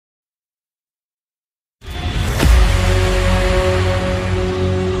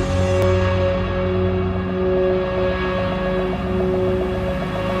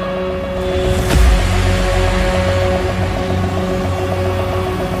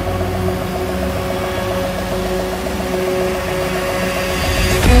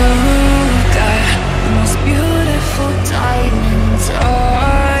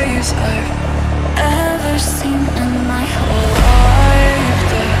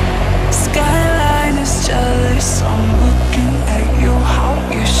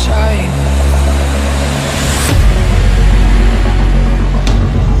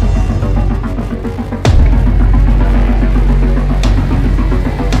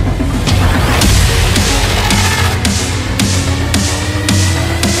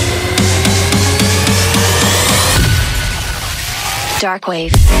Dark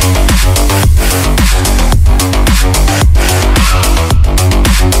wave.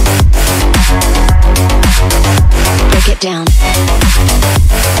 Break it down.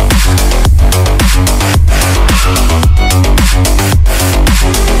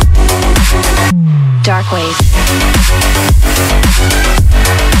 Dark wave.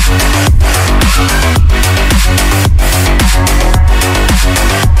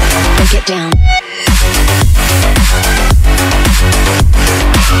 Break it down.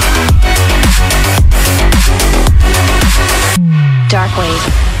 Dark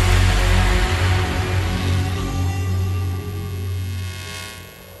wave.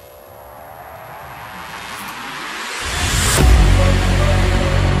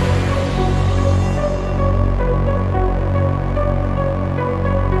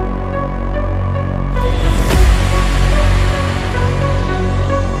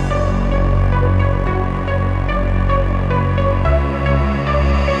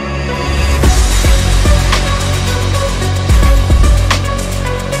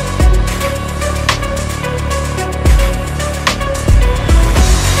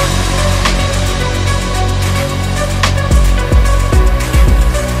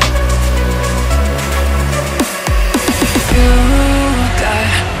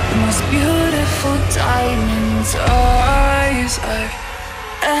 Diamonds eyes I've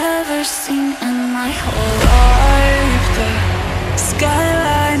ever seen in my whole life. The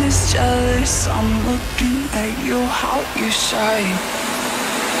skyline is jealous, I'm looking at you, how you shine.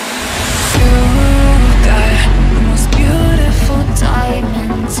 You got the most beautiful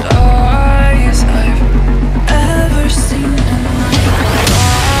diamonds eyes I've ever seen in my whole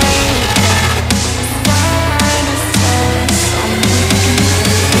life. The skyline is jealous, I'm looking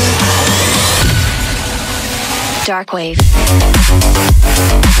at you, how you shine. Dark wave.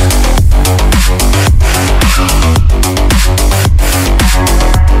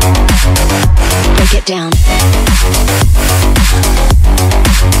 Break it down.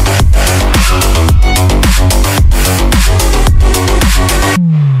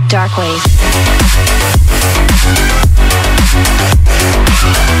 Dark wave.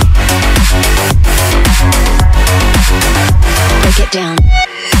 Break it down.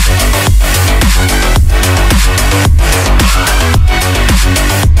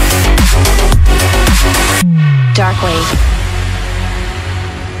 Dark wave.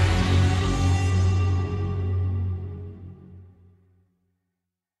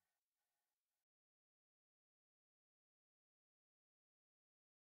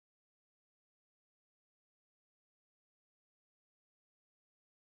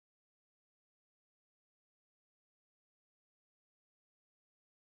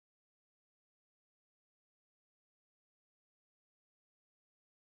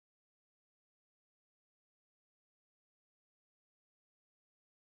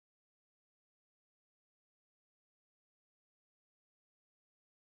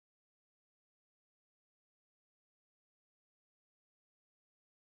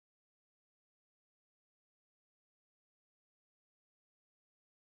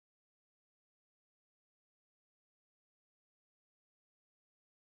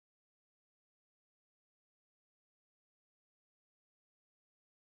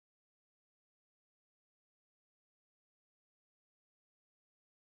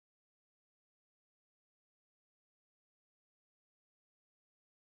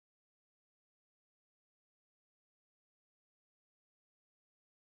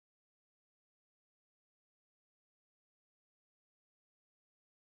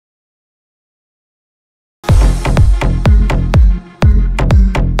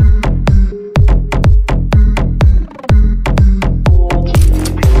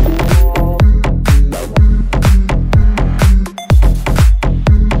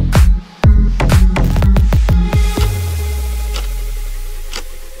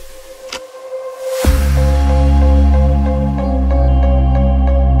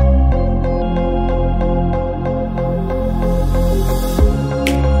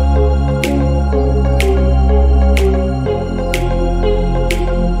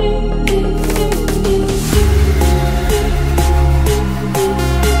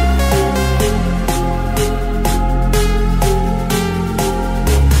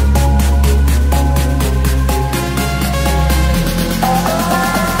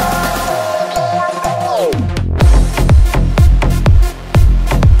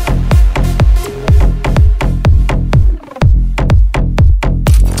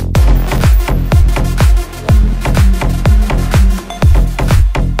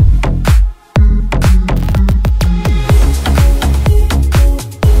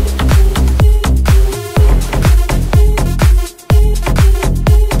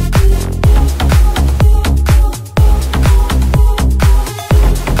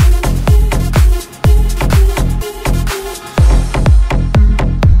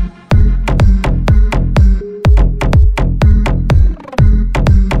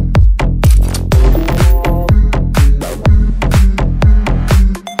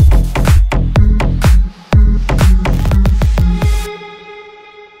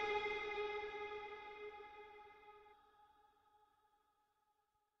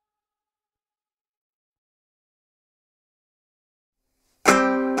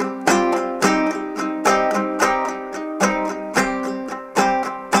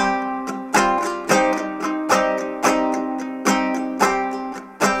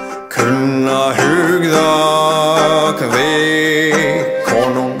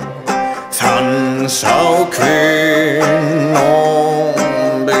 sá kvinnom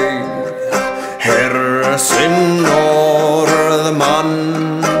byr, herre sin norðmanna,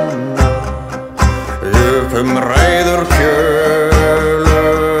 reiður kjölum,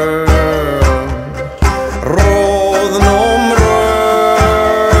 róðnum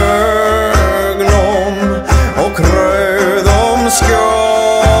rögnum og krauðum skjólum,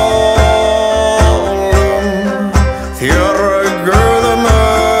 þjörguðum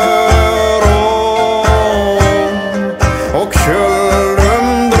örum og kjölum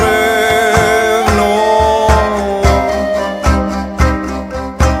drifnum.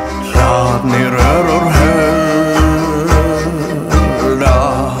 Hlaðnir örur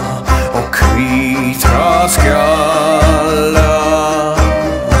skjala,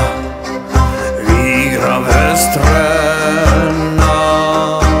 vígra vestrenna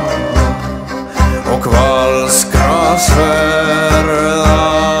og valskra sverða,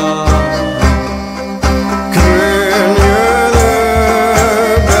 grynjuðu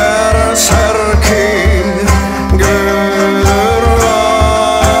berserkir, guður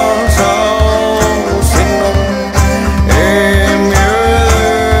vals á sinnum,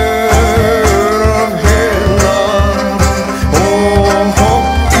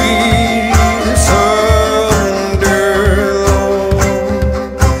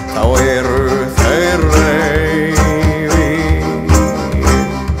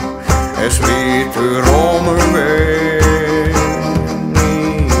 svítur ómurvinni,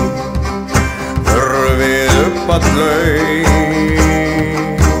 hörfið upp að laupa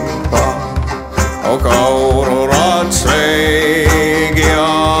og gárur að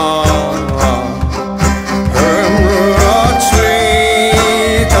sveigja, hömlur að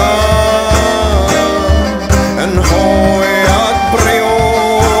slíta en hói að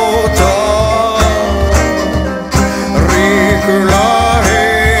brjóta, ríkula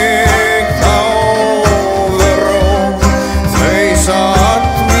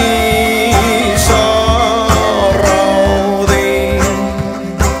vísa ráð.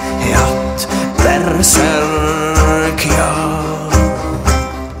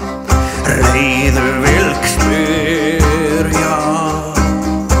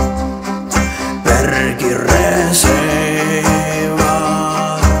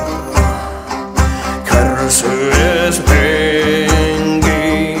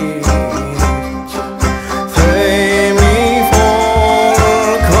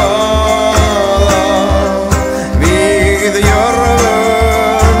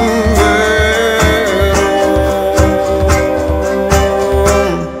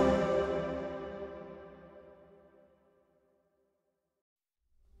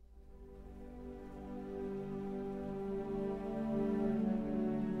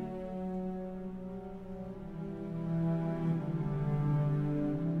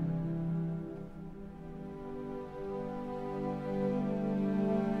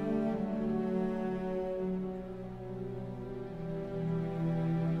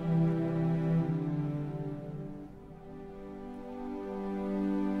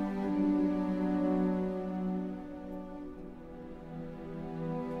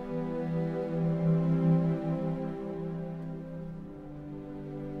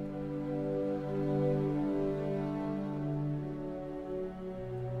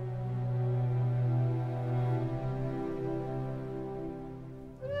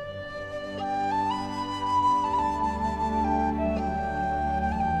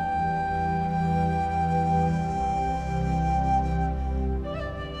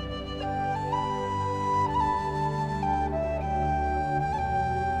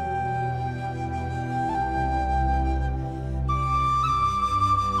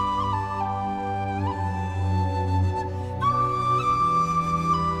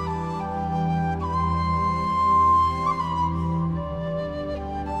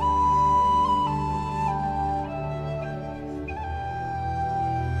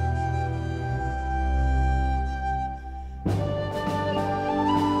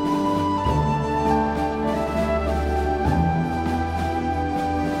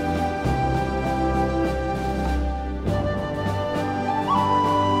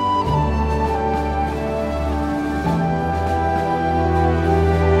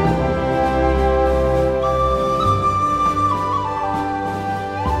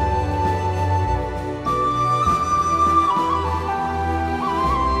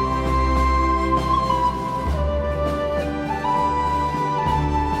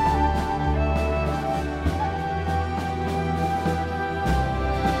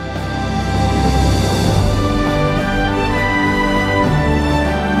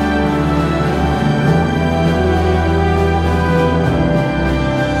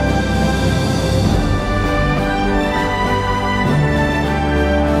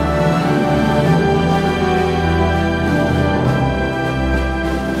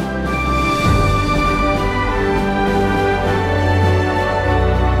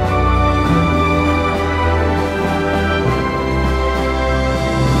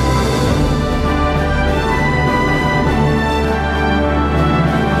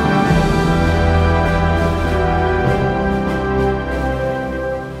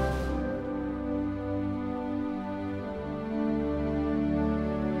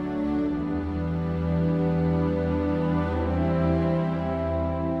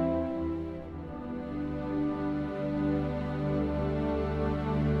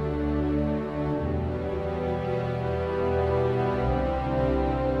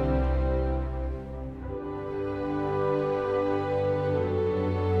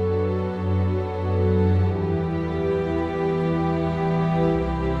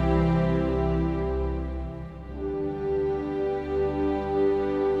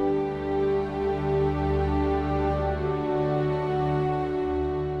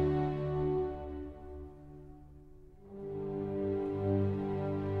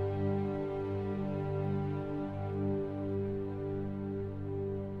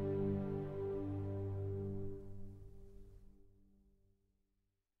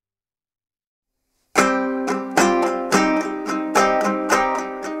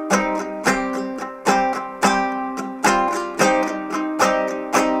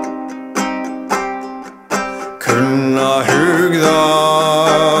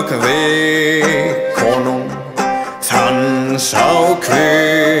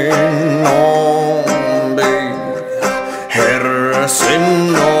 sinom byr, Herre sin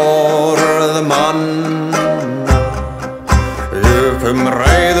norðmanna, djúpum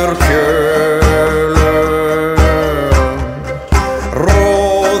reiður kjölum,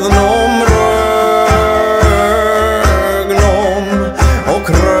 róðnum rögnum og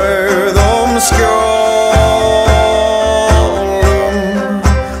krauðum skjólum,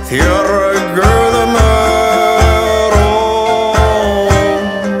 þjörguðum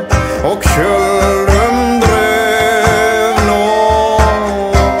og kjölum drifnum,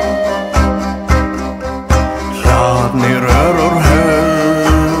 hlaðnir örur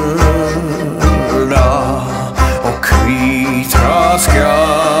hölda og hvítra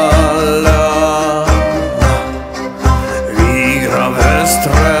skjala, vígra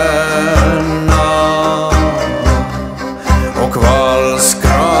vestrenna og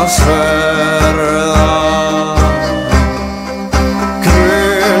valskra sverða.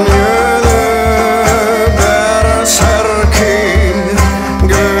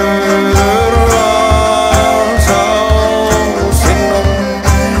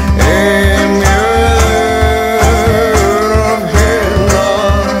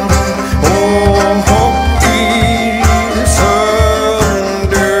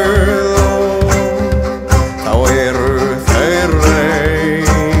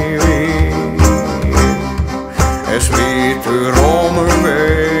 Svítur ómur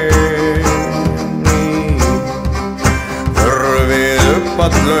venni, hörfið upp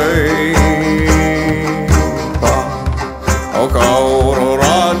að laupa og árur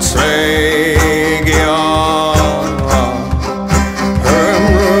að sveigja,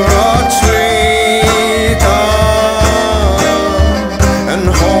 hömlur að slíta en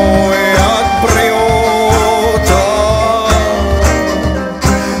hói að brjóta,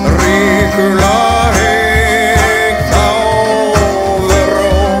 ríkula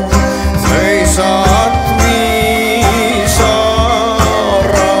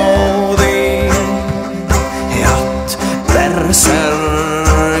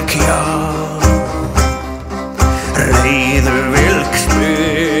reiður vilk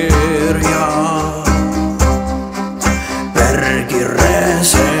spyrja, bergi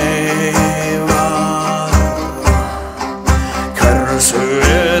reseifa, hversu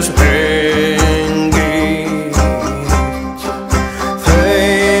spengið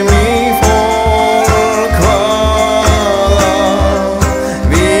þeim í fólk hvaða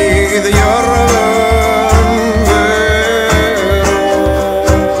við jörðum verum.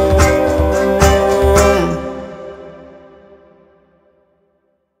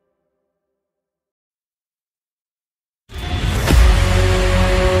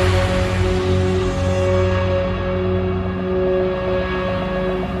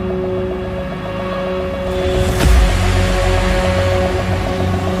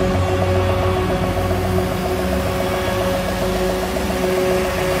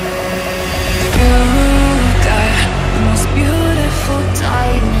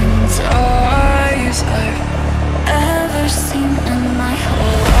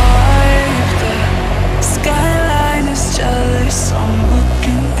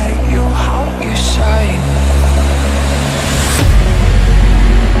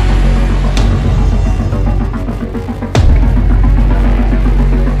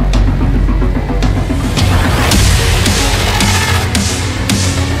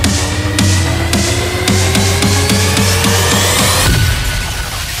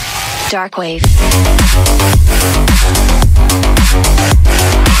 Dark wave.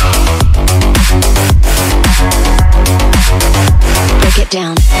 Break it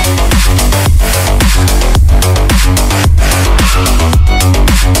down.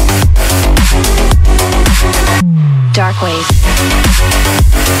 Dark wave.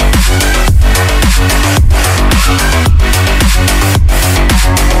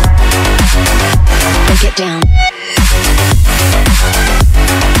 Break it down.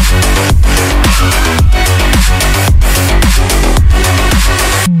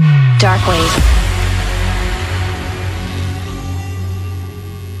 Dark wave.